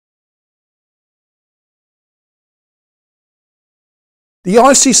The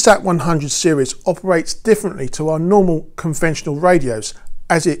IC-SAT100 series operates differently to our normal conventional radios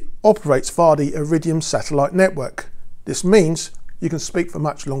as it operates via the Iridium Satellite network. This means you can speak for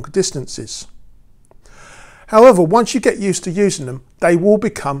much longer distances. However, once you get used to using them, they will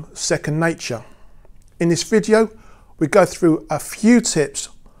become second nature. In this video, we go through a few tips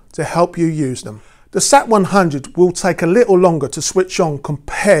to help you use them. The SAT100 will take a little longer to switch on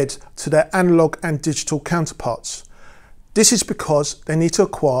compared to their analog and digital counterparts. This is because they need to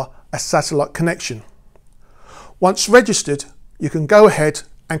acquire a satellite connection. Once registered, you can go ahead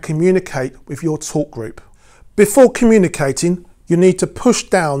and communicate with your talk group. Before communicating, you need to push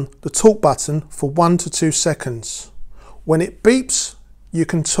down the talk button for 1 to 2 seconds. When it beeps, you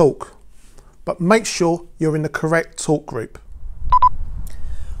can talk, but make sure you're in the correct talk group.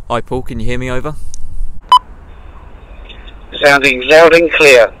 Hi Paul, can you hear me over? Sounding loud and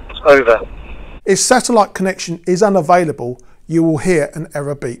clear, over. If satellite connection is unavailable, you will hear an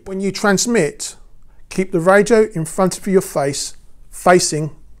error beep. When you transmit, keep the radio in front of your face,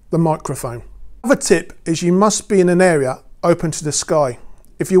 facing the microphone. Another tip is you must be in an area open to the sky.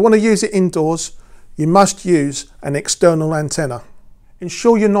 If you want to use it indoors, you must use an external antenna.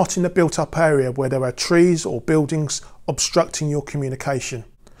 Ensure you're not in a built-up area where there are trees or buildings obstructing your communication.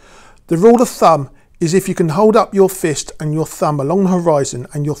 The rule of thumb is if you can hold up your fist and your thumb along the horizon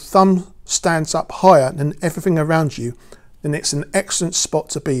and your thumb stands up higher than everything around you, then it's an excellent spot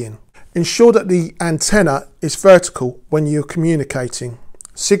to be in. Ensure that the antenna is vertical when you're communicating.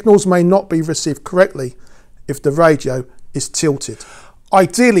 Signals may not be received correctly if the radio is tilted.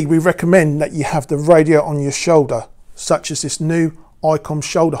 Ideally, we recommend that you have the radio on your shoulder, such as this new Icom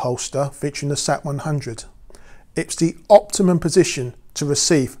shoulder holster featuring the SAT100. It's the optimum position to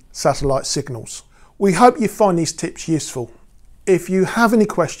receive satellite signals. We hope you find these tips useful. If you have any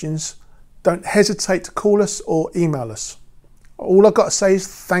questions, don't hesitate to call us or email us. All I've got to say is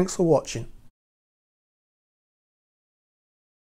thanks for watching.